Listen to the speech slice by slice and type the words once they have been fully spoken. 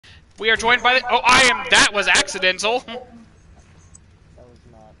We are joined by the... Oh, that was accidental. That was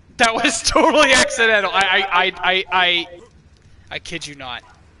not. That was totally accidental. I kid you not.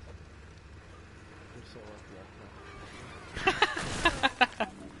 You're so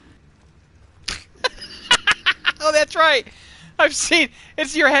lucky. Oh, that's right. I've seen...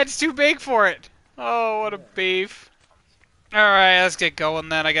 It's your head's too big for it. Oh, what a beef. Alright, let's get going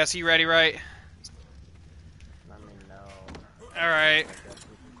then. I guess you ready, right? I mean, no. Alright. I guess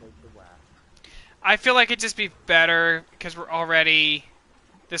we can take the whack. I feel like it'd just be better, because we're already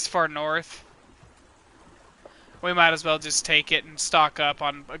this far north. We might as well just take it and stock up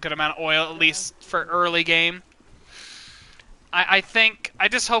on a good amount of oil, at least for early game. I think... I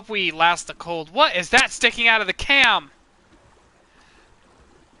just hope we last the cold. What is that sticking out of the cam?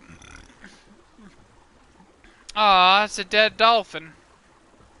 Aw, it's a dead dolphin.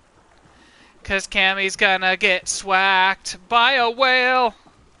 'Cause Cammy's gonna get swacked by a whale.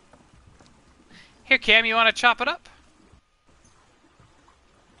 Here, Cam, you wanna chop it up?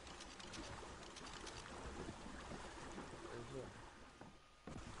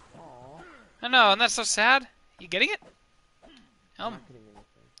 Aww. I know, and that's so sad. You getting it? I'm not getting anything.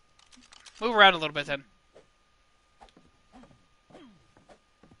 Move around a little bit then.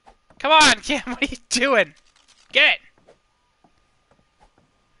 Come on, Cam, what are you doing? Get it!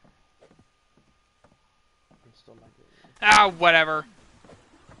 I'm still not getting anything. Ah, whatever.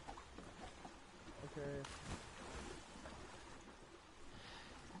 Okay.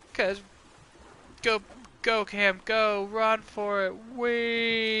 'Cause... Go, Cam, go. Run for it.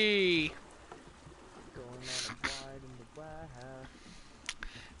 Whee! Going on a ride in the whack.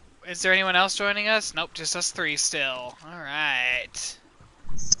 Is there anyone else joining us? Nope, just us three still. Alright.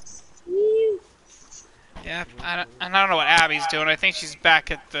 Yeah, I don't know what Abby's doing. I think she's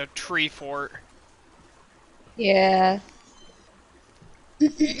back at the tree fort. Yeah. I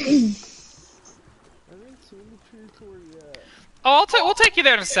haven't seen the tree fort yet. Oh, we'll take you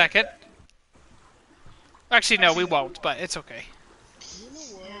there in a second. Actually, no, we won't, but it's okay. You know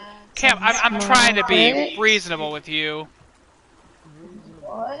what? Cam, I'm trying to be reasonable with you. Reasonable.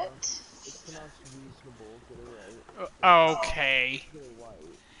 What? It's pronounced reasonable. Get it right. Okay. Get it right.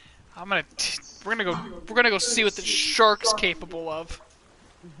 We're gonna go see what the shark's capable of.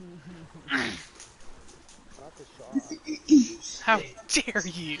 Not the shark. How dare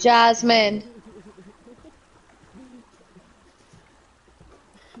you? Jasmine.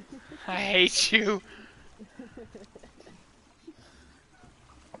 I hate you.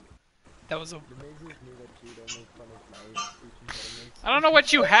 That was a... It amazes me that you don't make fun of my speech impediments. I don't know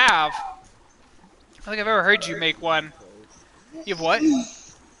what you have. I don't think I've ever heard you make one. You have what? I have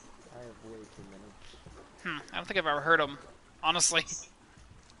way too many. I don't think I've ever heard them, honestly.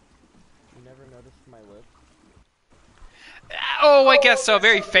 You never noticed my lip? Oh, I guess so.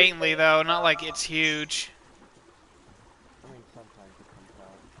 Very faintly, though. Not like it's huge. I mean, sometimes it comes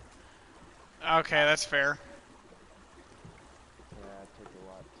out. Okay, that's fair. Yeah, it took a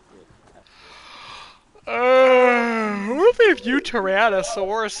lot to get past it. What if you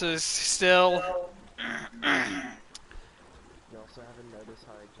Tyrannosauruses still? You also haven't noticed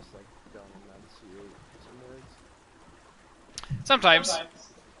how I just, like, don't enunciate some words? Sometimes.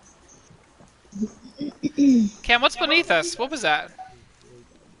 Cam, what's beneath us? What was that? I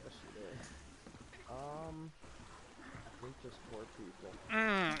think just poor people.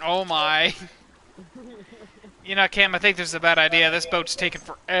 Oh my. You know, Cam, I think this is a bad idea. This boat's taking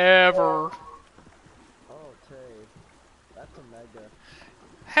forever. Oh, Tay. That's a mega.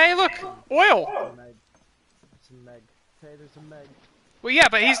 Hey, look! Oil! Meg. It's a meg. Tay, there's a meg. Well, yeah,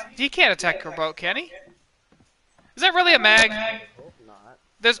 but he can't attack your boat, can he? Is that really a mag? Hope not.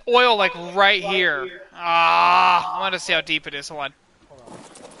 There's oil, like, right here. Ah, I want to see how deep it is. Hold on. Hold on.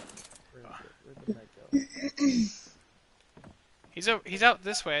 Where'd the meg go? He's out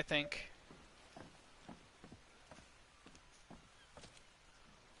this way, I think.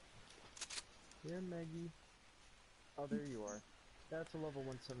 Here, Maggie. Oh, there you are. That's a level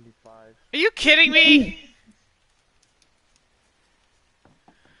 175. Are you kidding me?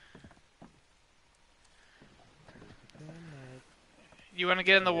 You want to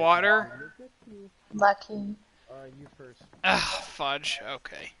get in the water? Look at you. Lucky. You first. Ah, fudge.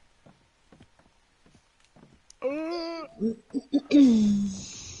 Okay.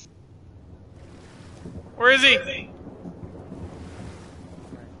 Where is he?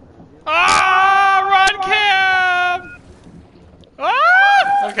 Ah! Run, Cam!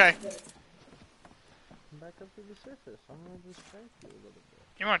 Ah! Okay. Come back up to the surface. I'm gonna just trank you a little bit.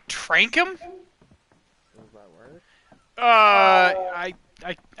 You want to trank him? Does that work? I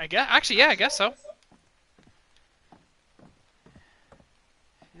guess. Actually, yeah, I guess so.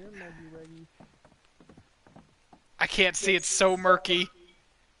 Here, Maggie Waggy. I can't see, it's so murky.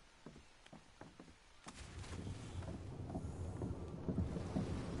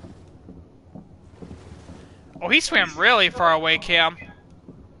 Oh, he swam really far away, Cam.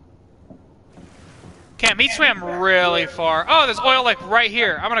 Cam, he swam really far. Oh, there's oil like right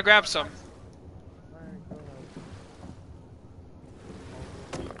here. I'm gonna grab some.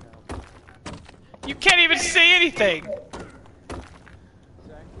 You can't even see anything.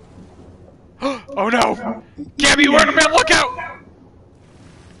 Oh no! Gabby, you weren't on my lookout!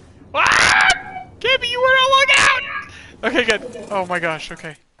 Ah! Gabby, you weren't on lookout! Okay, good. Oh my gosh,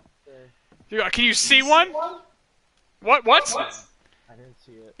 okay. Can you see one? What? What? I didn't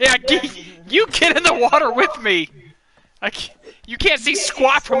see it. Yeah, you get in the water with me! You can't see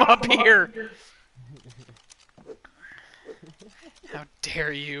squat from up here! How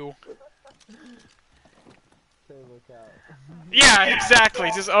dare you? Say look out. Yeah,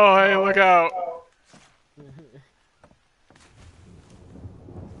 exactly. Just, oh, hey, look out.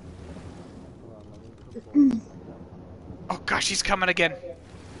 Oh gosh, he's coming again.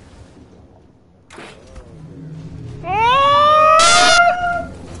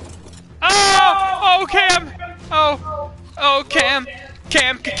 Oh! Oh! Oh, Cam! Oh! Oh, Cam!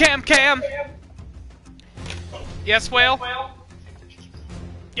 Cam! Yes, Whale?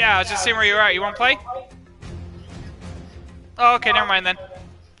 Yeah, I was just seeing where you were at. You wanna play? Oh, okay, never mind then.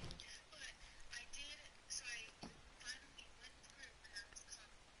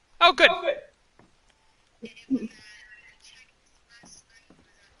 Oh, good.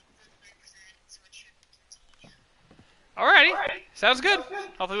 Alrighty. Sounds good.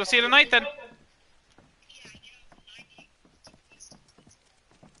 Hopefully we'll see you tonight then.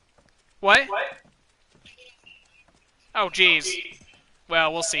 What? Oh, jeez.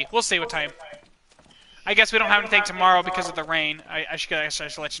 Well, we'll see. We'll see what time. I guess we don't have anything tomorrow because of the rain. I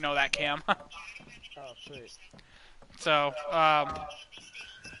should let you know that, Cam. Oh, sweet. So,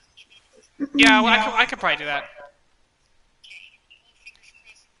 yeah, well, I could probably do that.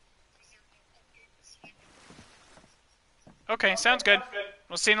 Okay, sounds good.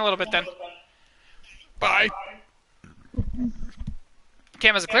 We'll see you in a little bit then. Bye.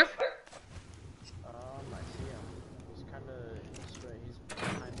 Cam, is it clear? I see him. He's kinda straight. He's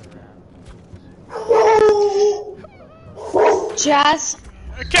behind the raft. Just.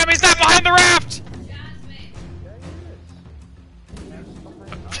 Cam, he's not behind the raft!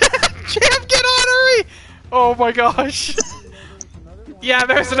 Cam, get on, hurry! Oh my gosh. Yeah,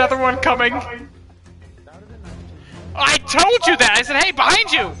 there's another one coming. I told you that! I said, hey,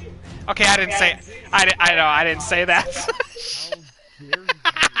 behind you! Okay, I didn't say... I know, I didn't say that.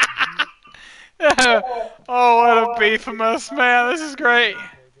 Oh, what a beefamos, man. This is great.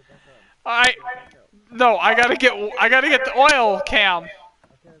 No, I gotta get the oil, Cam.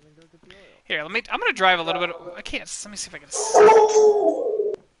 Here, I'm gonna drive a little bit. I can't, let me see if I can...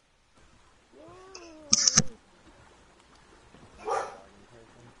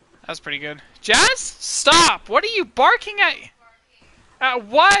 That was pretty good. Jazz? Stop! What are you barking at? At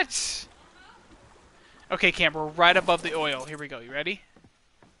what? Okay, Cam, we're right above the oil. Here we go. You ready?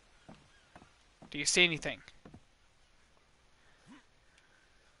 Do you see anything?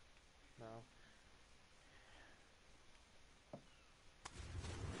 No.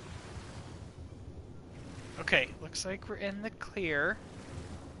 Okay, looks like we're in the clear.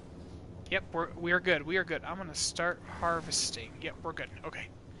 Yep, we are good. We are good. I'm gonna start harvesting. Yep, we're good. Okay.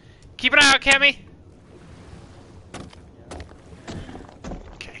 Keep an eye out, Cammy!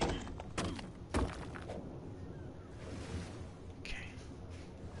 Okay. Okay.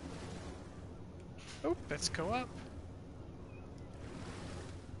 Oh, let's go up.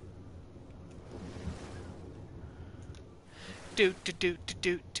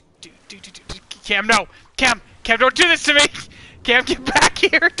 Cam, no! Cam, don't do this to me! Cam, get back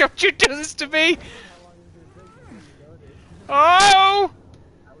here! Don't you do this to me! Oh!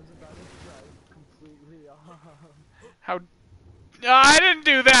 How? No, I didn't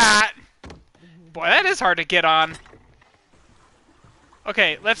do that! Boy, that is hard to get on.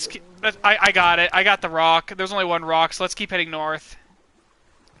 Okay, I got it. I got the rock. There's only one rock, so let's keep heading north.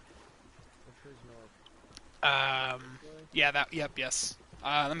 Yeah, yep, yes.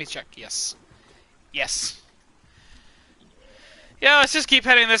 Let me check. Yes. Yes. Yeah, let's just keep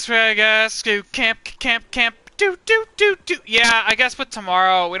heading this way, I guess. Go camp. Do. Yeah, I guess with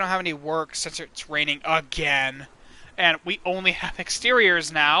tomorrow, we don't have any work since it's raining again. And we only have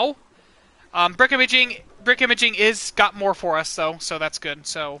exteriors now. Brick imaging is got more for us, though, so that's good.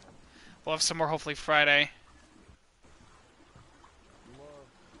 So, we'll have some more hopefully Friday.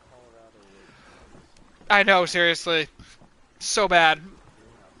 I know, seriously. So bad.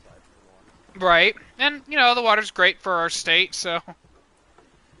 Right. And, you know, the water's great for our state, so...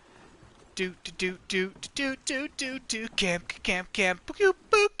 Do, camp, boo,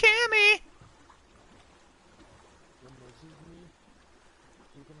 boo, cammy! When this is me,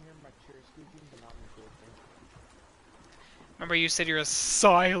 you can hear my chair squeaking, but not me joking. Remember you said you're a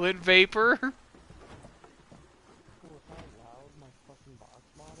silent vapor? Oh, with how loud my fucking box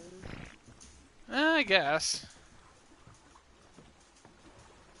mod is? I guess.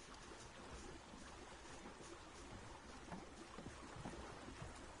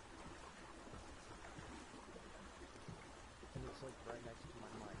 And it's like right next to my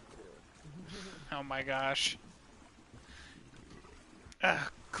mic too. Oh my gosh.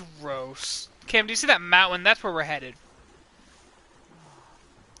 Ugh, gross. Cam, do you see that mountain? That's where we're headed.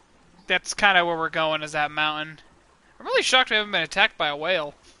 That's kind of where we're going, is that mountain. I'm really shocked we haven't been attacked by a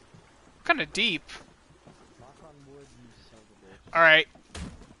whale. Kind of deep. Knock on wood, you son of a bitch. Alright.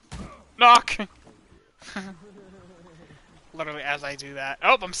 Knock! Literally as I do that.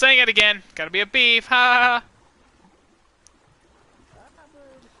 Oh, I'm saying it again. Gotta be a beef. Ha!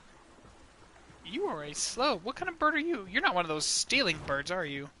 You are a slow. What kind of bird are you? You're not one of those stealing birds, are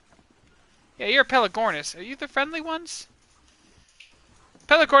you? Yeah, you're a Pelagornis. Are you the friendly ones?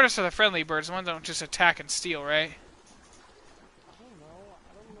 Pelagornis are the friendly birds. The ones that don't just attack and steal, right? I don't know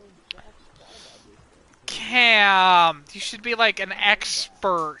jack squat about this thing. Cam! You should be like an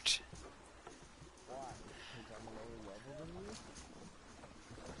expert. Why? Because I'm lower level than you?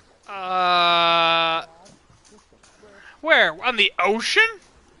 Just a flip. Where? On the ocean?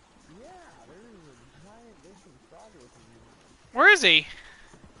 Yeah, there is a giant ocean frog with me Where is he?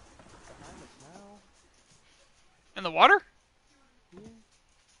 behind us now. In the water? Yeah.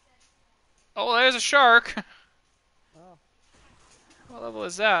 Oh, there's a shark. Oh, What level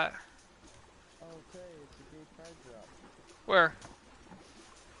is that? okay, it's a gay card drop. Where?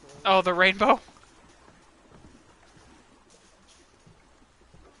 So, Oh, the rainbow?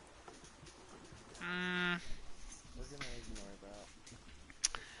 we're gonna ignore that.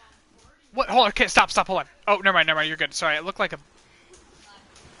 What? Hold on. Okay, stop, hold on. Oh, never mind, you're good. Sorry, it looked like a...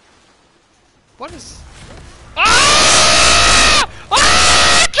 What is... Ah!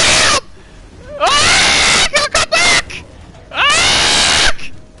 Ah! Cam! Ah! Come back! Ah!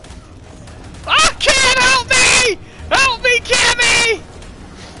 Ah! Cam, help me! Help me, Cammy!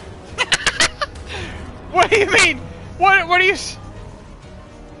 What do you mean? What do you...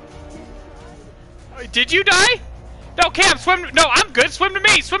 Did you die? No, Cam, swim... No, I'm good. Swim to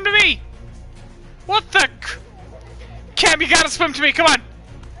me! Swim to me! What the... Cam, you gotta swim to me. Come on.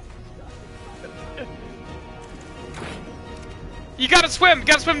 You gotta swim. You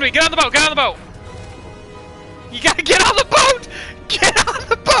gotta swim to me. Get on the boat. Get on the boat. You gotta get on the boat. Get on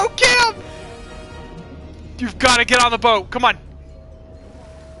the boat, Cam. You've gotta get on the boat. Come on.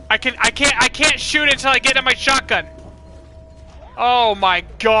 I can't shoot it until I get in my shotgun. Oh my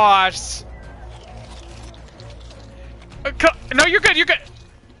gosh. No, you're good. You're good.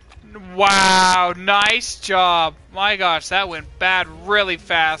 Wow, nice job. My gosh, that went bad really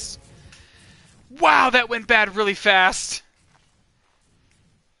fast. Wow, that went bad really fast.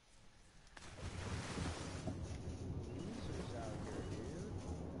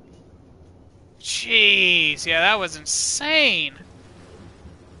 Jeez, yeah, that was insane.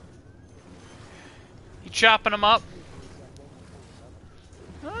 You chopping them up?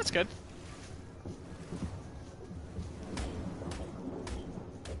 Oh, that's good.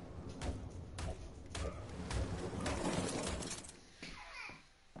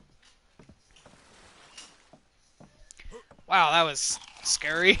 Wow, that was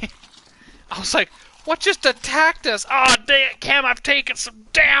scary. I was like, what just attacked us? Oh, dang it, Cam, I've taken some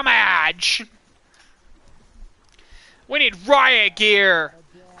damage. We need riot gear.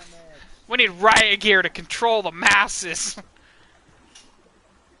 We need riot gear to control the masses.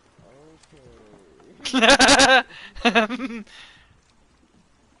 Okay.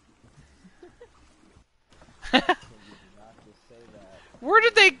 Where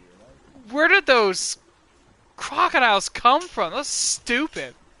did those crocodiles come from? That's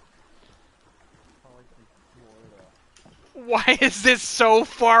stupid. Why is this so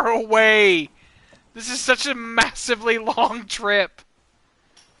far away? This is such a massively long trip.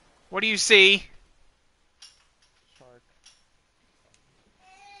 What do you see? Shark.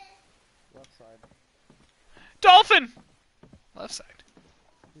 Left side. Dolphin! Left side.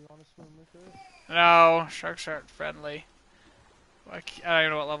 Do you want to swim with it? No, sharks aren't friendly. I don't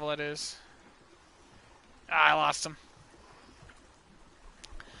even know what level it is. Ah, I lost him.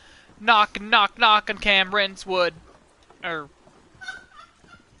 Knock, knock, knock on Cameron's wood. Or...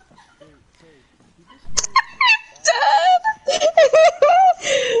 Dead!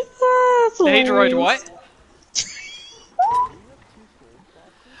 That's Did destroyed what?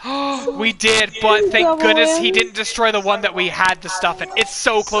 We did, but thank Double goodness he whammy. didn't destroy the one that we had the stuff in. It's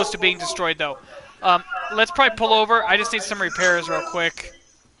so close to being destroyed, though. Let's probably pull over. I just need some repairs real quick.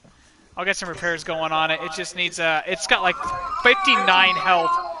 I'll get some repairs going on it. It just needs it's got like 59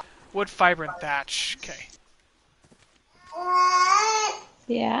 health. Wood, fiber, and thatch. Okay.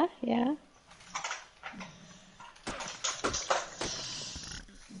 Yeah, yeah.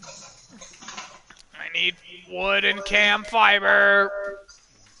 I need wood and cam fiber.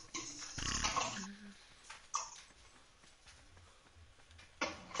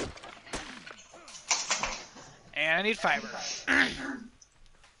 And I need fiber.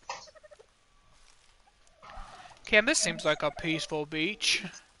 Cam, this seems like a peaceful beach.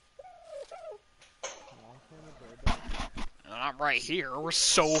 I'm right here. We're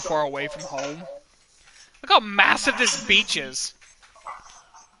so far away from home. Look how massive this beach is.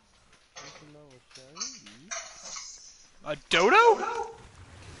 A dodo? Oh,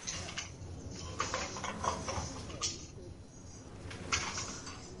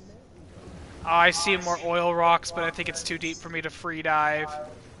 I see more oil rocks, but I think it's too deep for me to free dive.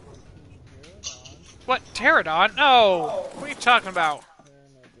 What? Pterodon? No! What are you talking about?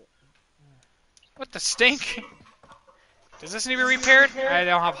 What the stink? Does this need to be repaired? I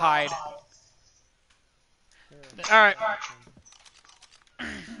don't have hide. Alright.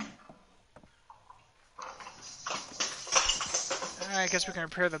 Alright, I guess we can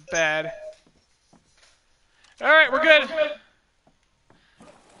repair the bed. Alright, we're good!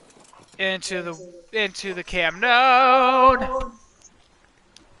 Into the cam node!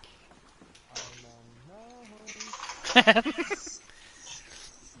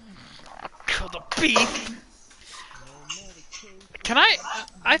 Kill the beef! Can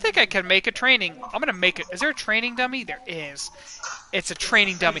I think I can make a training. I'm gonna make it. Is there a training dummy? There is. It's a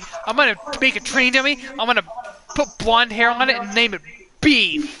training dummy. I'm gonna make a training dummy. I'm gonna put blonde hair on it and name it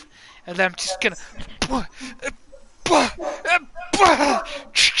Beef. And then I'm just gonna.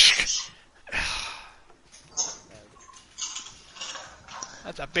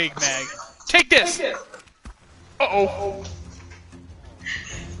 That's a big mag. Take this! Uh-oh.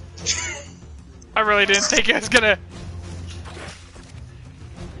 I really didn't think it was gonna...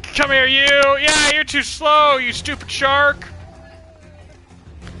 Come here, you! Yeah, you're too slow, you stupid shark!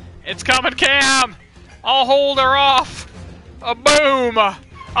 It's coming, Cam! I'll hold her off! A boom!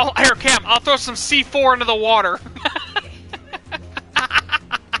 Here, Cam, I'll throw some C4 into the water.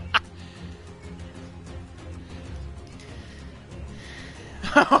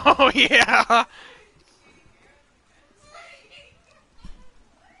 Oh, yeah!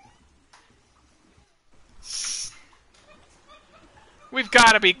 We've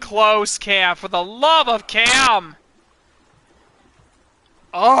got to be close, Cam, for the love of Cam!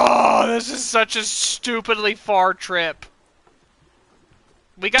 Oh, this is such a stupidly far trip.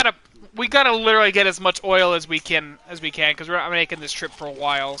 We gotta literally get as much oil as we can, because we're not making this trip for a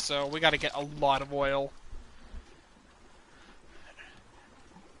while, so we gotta get a lot of oil.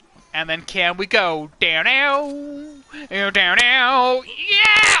 And then can we go down now, down now?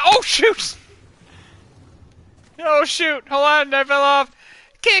 Yeah! Oh shoot! Oh shoot! Hold on, I fell off.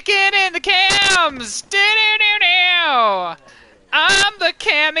 Kicking in the cams. Do-do-do-do. I'm the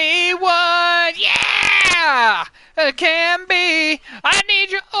cammy one. Yeah! Can be. I need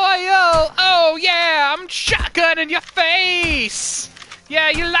your oil. Oh yeah! I'm shotgunning your face. Yeah,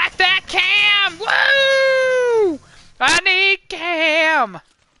 you like that, Cam? Woo! I need Cam.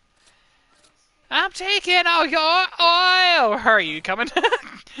 I'm taking all your oil. Hurry, you coming?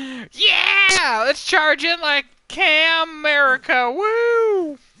 Yeah! Let's charge in like Cam America.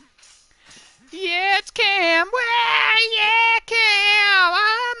 Woo! Yeah, it's Cam. Woo! Yeah, Cam.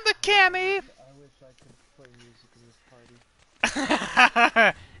 I'm the Cammy. I wish I could play music in this party.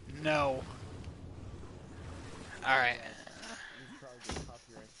 No. Alright. We'd probably get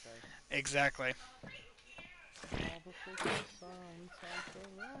copyright strike. Exactly. All the freaking songs sound so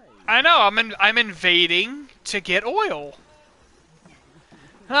right. I know, I'm invading to get oil.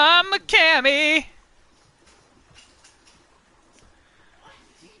 I'm a Cammy.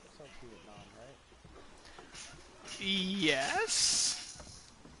 So cute at non, right? Yes.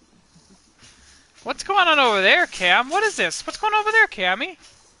 What's going on over there, Cam? What is this? What's going on over there, Cammy?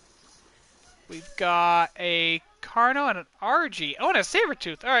 We've got a Carno and an RG. Oh, and a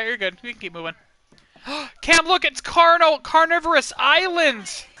Sabertooth. Alright, you're good. We can keep moving. Cam, look, it's Carnivorous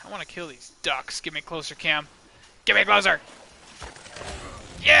Island! I want to kill these ducks. Get me closer, Cam. Get me closer!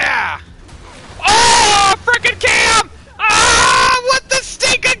 Yeah! Oh, frickin' Cam! Ah, what the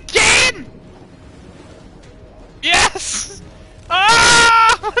stink again? Yes!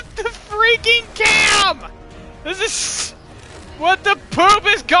 Ah, what the freaking What the poop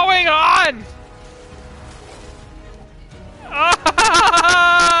is going on?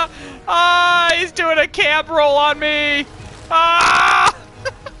 He's doing a camp roll on me. Ah!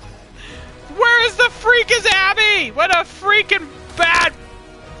 Where is the freak is Abby? What a freaking bad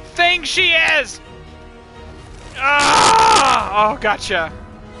thing she is. Ah! Oh, gotcha.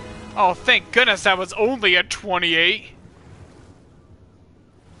 Oh, thank goodness that was only a 28.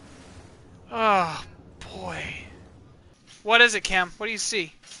 Oh, boy. What is it, Cam? What do you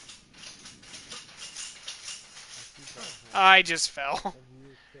see? I just fell.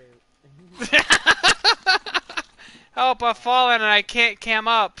 Help, I've fallen and I can't cam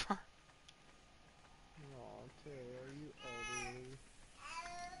up.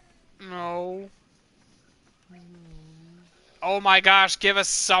 No. Oh my gosh, give us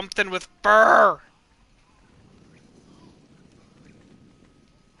something with fur!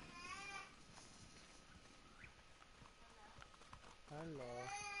 Hello.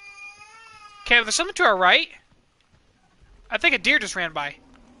 Okay, there's something to our right. I think a deer just ran by.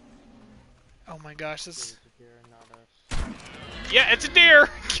 Oh my gosh, this... Yeah, it's a deer!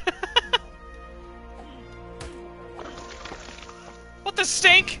 What the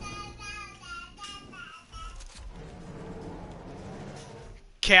stink?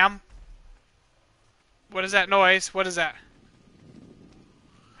 Cam? What is that noise? What is that?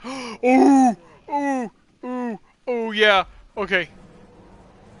 Ooh! Ooh! Ooh! Oh yeah! Okay.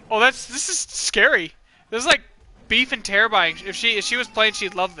 Oh, this is scary. This is like beef and terrifying. If she was playing,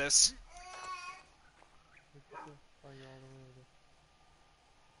 she'd love this.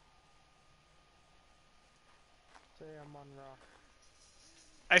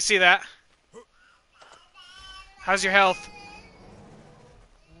 I see that. How's your health?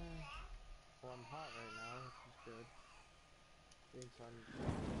 Well, I'm hot right now, which is good.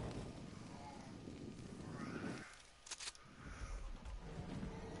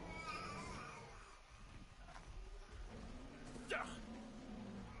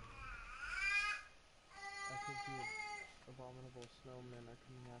 I think the abominable snowmen are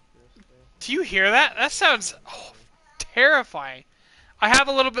coming after us there. Do you hear that? That sounds terrifying. I have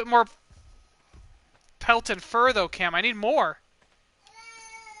a little bit more pelt and fur though, Cam. I need more.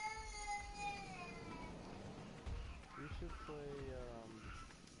 We should play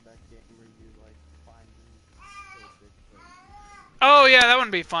that game where you like find and kill Bigfoot. Oh yeah, that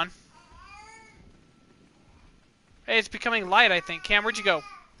wouldn't be fun. Hey, it's becoming light, I think. Cam, where'd you go? Are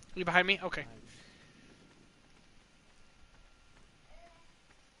you behind me? Okay.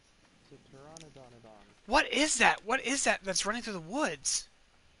 It's a pteranodon. What is that? What is that that's running through the woods?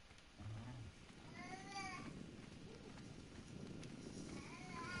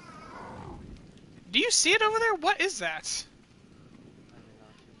 Do you see it over there? What is that?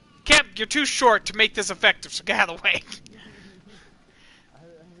 Cam, you're too short to make this effective, so get out of the way. I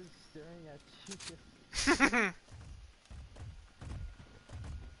was staring at you.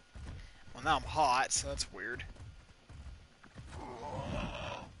 Well, now I'm hot, so that's weird.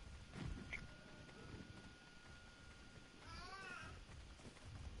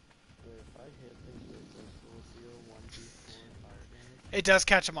 It does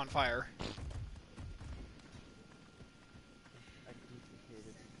catch them on fire.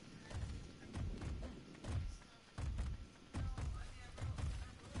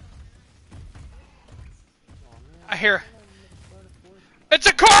 I hear. It's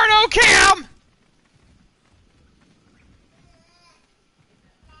a Carno, Cam!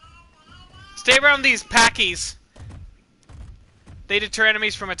 Stay around these packies. They deter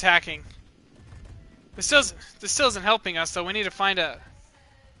enemies from attacking. This still isn't helping us, though. We need to find a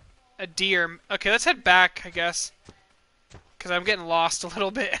deer. Okay, let's head back, I guess. Because I'm getting lost a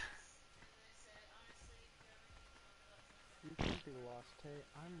little bit. You think you're lost, Tay?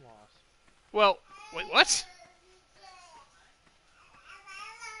 I'm lost. Well, wait, what?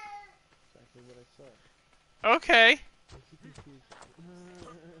 Exactly what I said. Okay.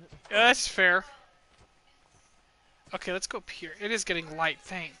 Yeah, that's fair. Okay, let's go up here. It is getting light.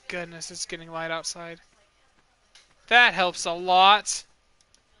 Thank goodness it's getting light outside. That helps a lot.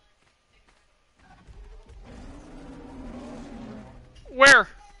 Where? I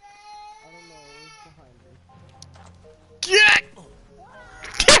don't know, it was behind me. Get!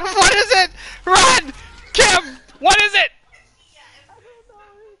 Kim, what is it? Run! Kim, what is it? I don't know,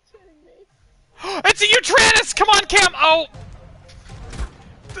 it's hitting me. It's a Utranus! Come on, Cam! Oh!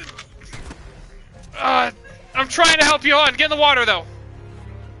 I'm trying to help you on. Get in the water, though.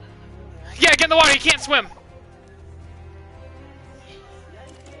 Yeah, get in the water. He can't swim.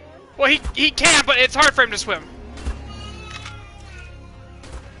 Well, he can, but it's hard for him to swim.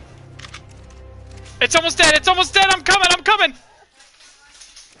 It's almost dead. It's almost dead. I'm coming. I'm coming.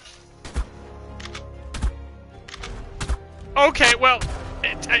 Okay, well,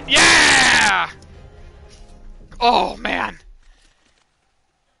 yeah! Oh, man.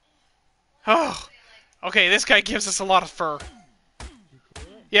 Oh. Okay, this guy gives us a lot of fur.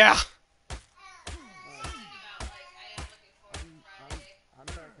 Yeah. I'm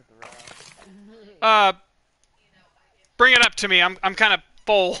back at the rock. Bring it up to me. I'm kind of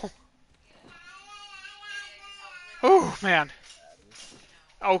full. Oh, man.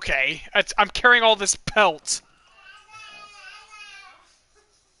 Okay. I'm carrying all this pelt.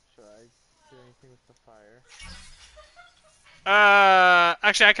 Should I do anything with the fire?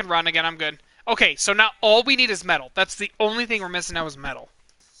 Actually, I can run again. I'm good. Okay, so now all we need is metal. That's the only thing we're missing now is metal.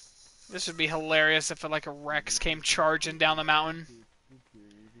 This would be hilarious if like a Rex came charging down the mountain.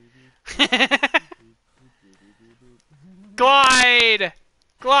 Glide!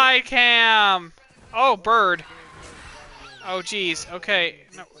 Glide cam! Oh, bird. Oh, jeez. Okay.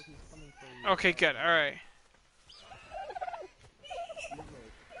 No. Okay, good. Alright.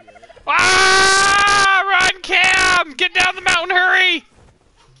 Ah! Run, Cam! Get down the mountain, hurry!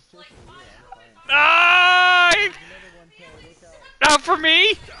 Ah! Out for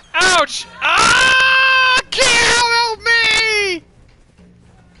me! Ouch! Ah! Cam, help me!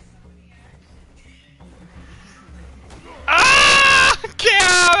 Ah!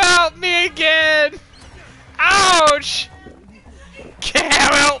 Cam, help me again! Ouch!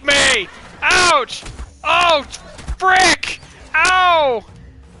 Cam, help me! Ouch! Oh, frick! Ow!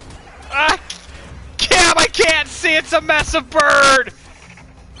 Cam, I can't see. It's a massive bird.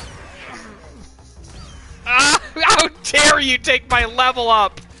 How dare you take my level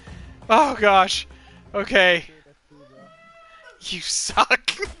up? Oh gosh. Okay. You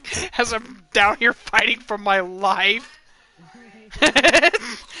suck. As I'm down here fighting for my life.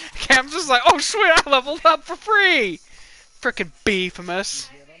 Cam's just like, oh sweet, I leveled up for free. Frickin' beefamous.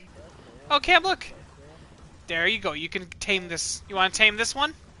 Oh, Cam, look. There you go. You can tame this. You want to tame this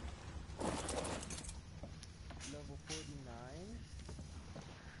one? Level 49?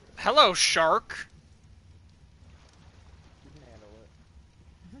 Hello, shark. You can handle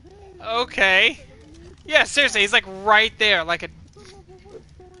it. Okay. Yeah, seriously, he's like right there, like a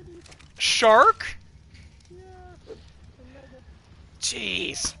shark?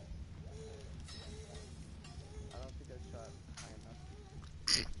 Jeez. I don't think I shot high enough.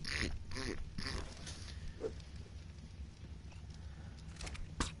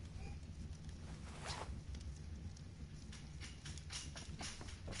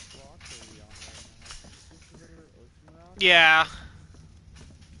 Rock are we on right now? This is our ocean rock? Yeah.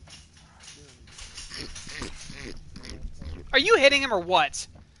 Are you hitting him or what?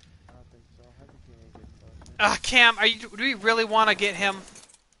 I don't think so. How did you get closer? Cam, do we really want to get him?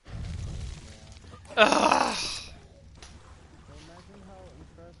 Yeah. Ugh. So imagine how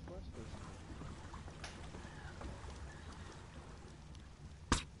impressed West was.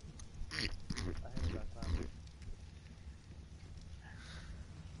 I hit that time.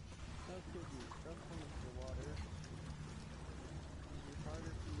 No kibby, don't come into the water. It's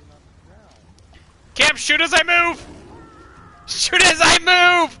harder for you not to drown. Cam, shoot as I move! Shoot as I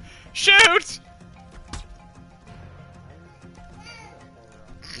move! Shoot!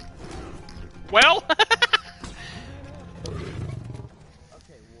 Well? Okay,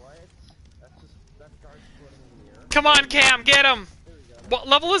 what? That guard's floating in the air. Come on, Cam, get him! There we go. What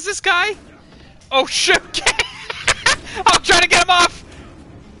level is this guy? Oh, shoot! I'm trying to get him off!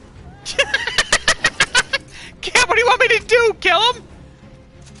 Cam, what do you want me to do? Kill him?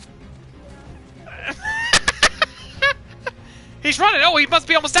 He's running! Oh, he must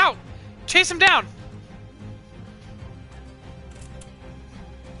be almost out! Chase him down!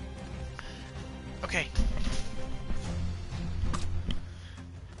 Okay.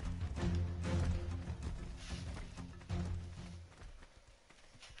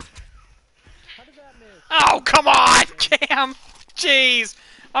 How did that miss? Oh, come on, Cam! Jeez!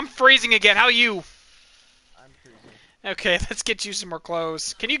 I'm freezing again. How are you? I'm freezing. Okay, let's get you some more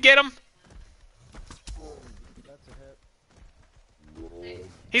clothes. Can you get him? That's a hit.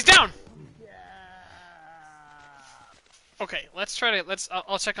 He's down! Yeah. Okay, let's try to,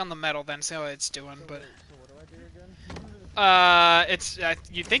 I'll check on the metal then, see how it's doing, So, but... wait, so what do I do again?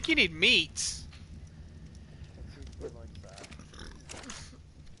 You think you need meat. Let's see if he likes that.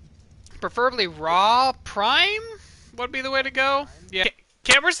 Preferably raw prime would be the way to go. Yeah.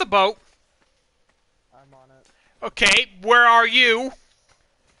 Cam, where's the boat? I'm on it. Okay, where are you?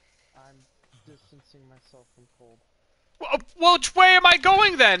 I'm distancing myself from cold. Well, which way am I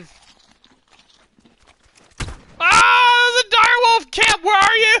going then? Ah, the direwolf! Cam, where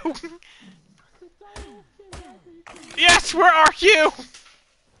are you? Yes, where are you?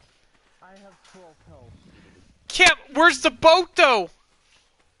 I have 12 health. Cam, where's the boat, though?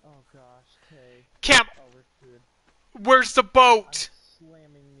 Oh gosh, okay. Cam, Oh, we're good. where's the boat? I'm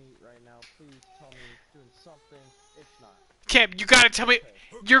slamming meat right now. Please tell me it's doing something. It's not. Cam, you gotta tell me. Okay.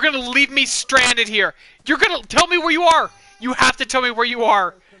 You're gonna leave me stranded here. You're gonna tell me where you are. You have to tell me where you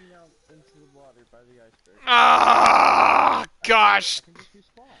are. I'm coming out into the water by the iceberg. Ah, gosh. I can just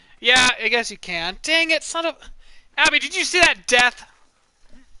respawn. Yeah, I guess you can. Dang it, son of... Abby, did you see that death?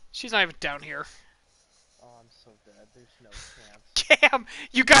 She's not even down here. Oh, I'm so dead. There's no chance. Cam,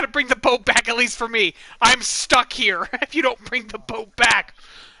 you gotta bring the boat back at least for me. I'm stuck here if you don't bring the boat back.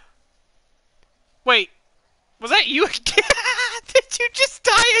 Wait, was that you again? Did you just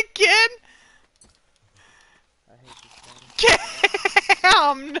die again? I hate this thing.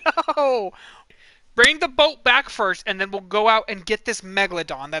 Cam, no! Bring the boat back first, and then we'll go out and get this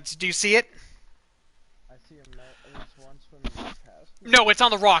megalodon. Do you see it? I see at least one swimming right past me. No, it's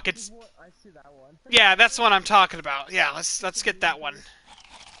on the rock. I see that one. Yeah, that's what I'm talking about. Yeah, let's get that one.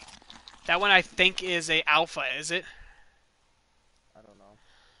 That one I think is a alpha, is it? I don't know.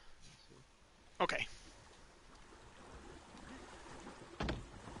 Let's see. Okay.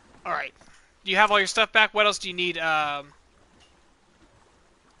 All right. Do you have all your stuff back? What else do you need?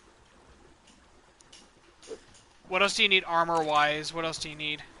 What else do you need armor-wise? What else do you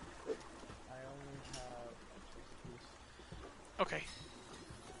need? I only have a piece. Okay.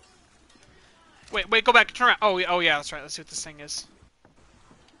 Wait, go back. Turn around. Oh, yeah, that's right. Let's see what this thing is.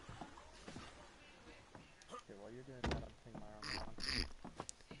 Okay, while you're doing that, I'm putting my armor on.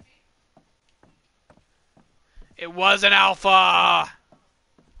 It was an alpha!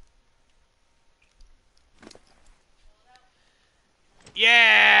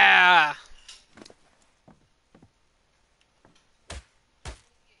 Yeah!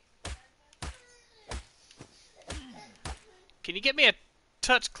 Can you get me a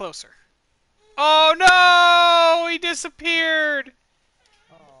touch closer? Oh no! He disappeared!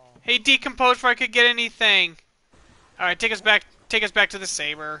 Oh. He decomposed before I could get anything. Alright, take us back to the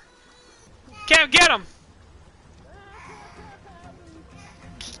saber. Cam, get him!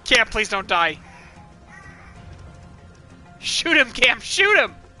 Cam, please don't die. Shoot him, Cam, shoot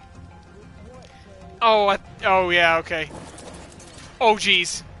him! Oh, oh yeah, okay. Oh,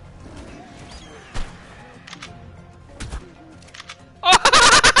 jeez.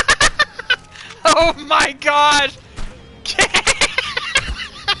 Oh my gosh! Cam,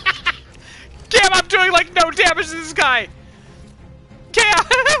 I'm doing like no damage to this guy! Cam!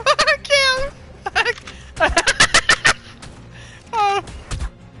 Cam! Oh!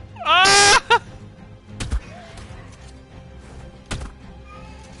 Ah!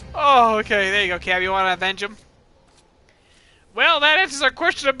 Oh, okay, there you go, Cam. You want to avenge him? Well, that answers our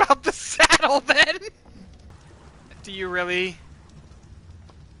question about the saddle, then! Do you really?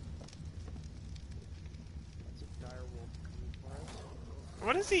 That's a dire wolf coming for us.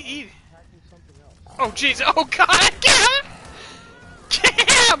 What does he eat? Attacking something else. Oh, jeez. Oh, God! Cam!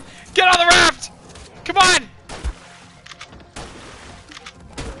 Cam! Get on the raft! Come on!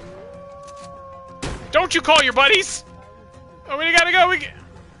 Don't you call your buddies! Oh, we gotta go.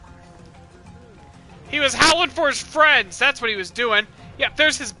 He was howling for his friends. That's what he was doing. Yep,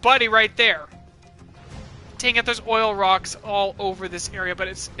 there's his buddy right there. Dang it, there's oil rocks all over this area, but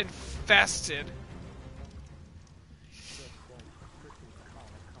it's infested.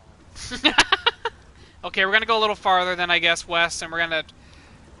 Okay, we're gonna go a little farther than I guess west, and we're gonna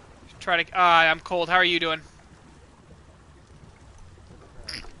try to. I'm cold. How are you doing?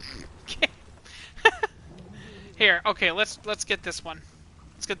 Here, okay, let's get this one.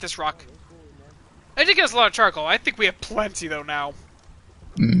 Let's get this rock. I did get us a lot of charcoal. I think we have plenty though now.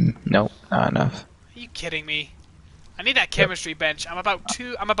 Nope, not enough. Are you kidding me? I need that chemistry bench. I'm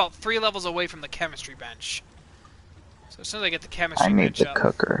about 3 levels away from the chemistry bench. So as soon as I get the chemistry I need bench the up.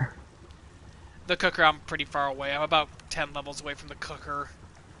 cooker. The cooker, I'm pretty far away. I'm about 10 levels away from the cooker.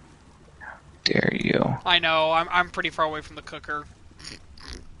 Dare you? I know. I'm pretty far away from the cooker.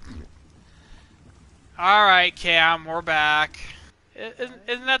 All right, Cam, we're back.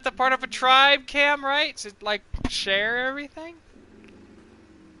 Isn't that the part of a tribe, Cam? Right? To like share everything.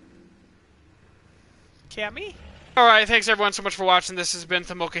 Cammy? Alright, thanks everyone so much for watching. This has been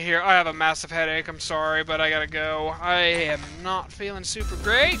Thamoka here. I have a massive headache. I'm sorry, but I gotta go. I am not feeling super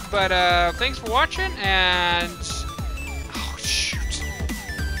great, but thanks for watching, and... oh, shoot.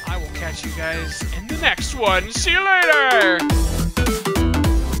 I will catch you guys in the next one. See you later!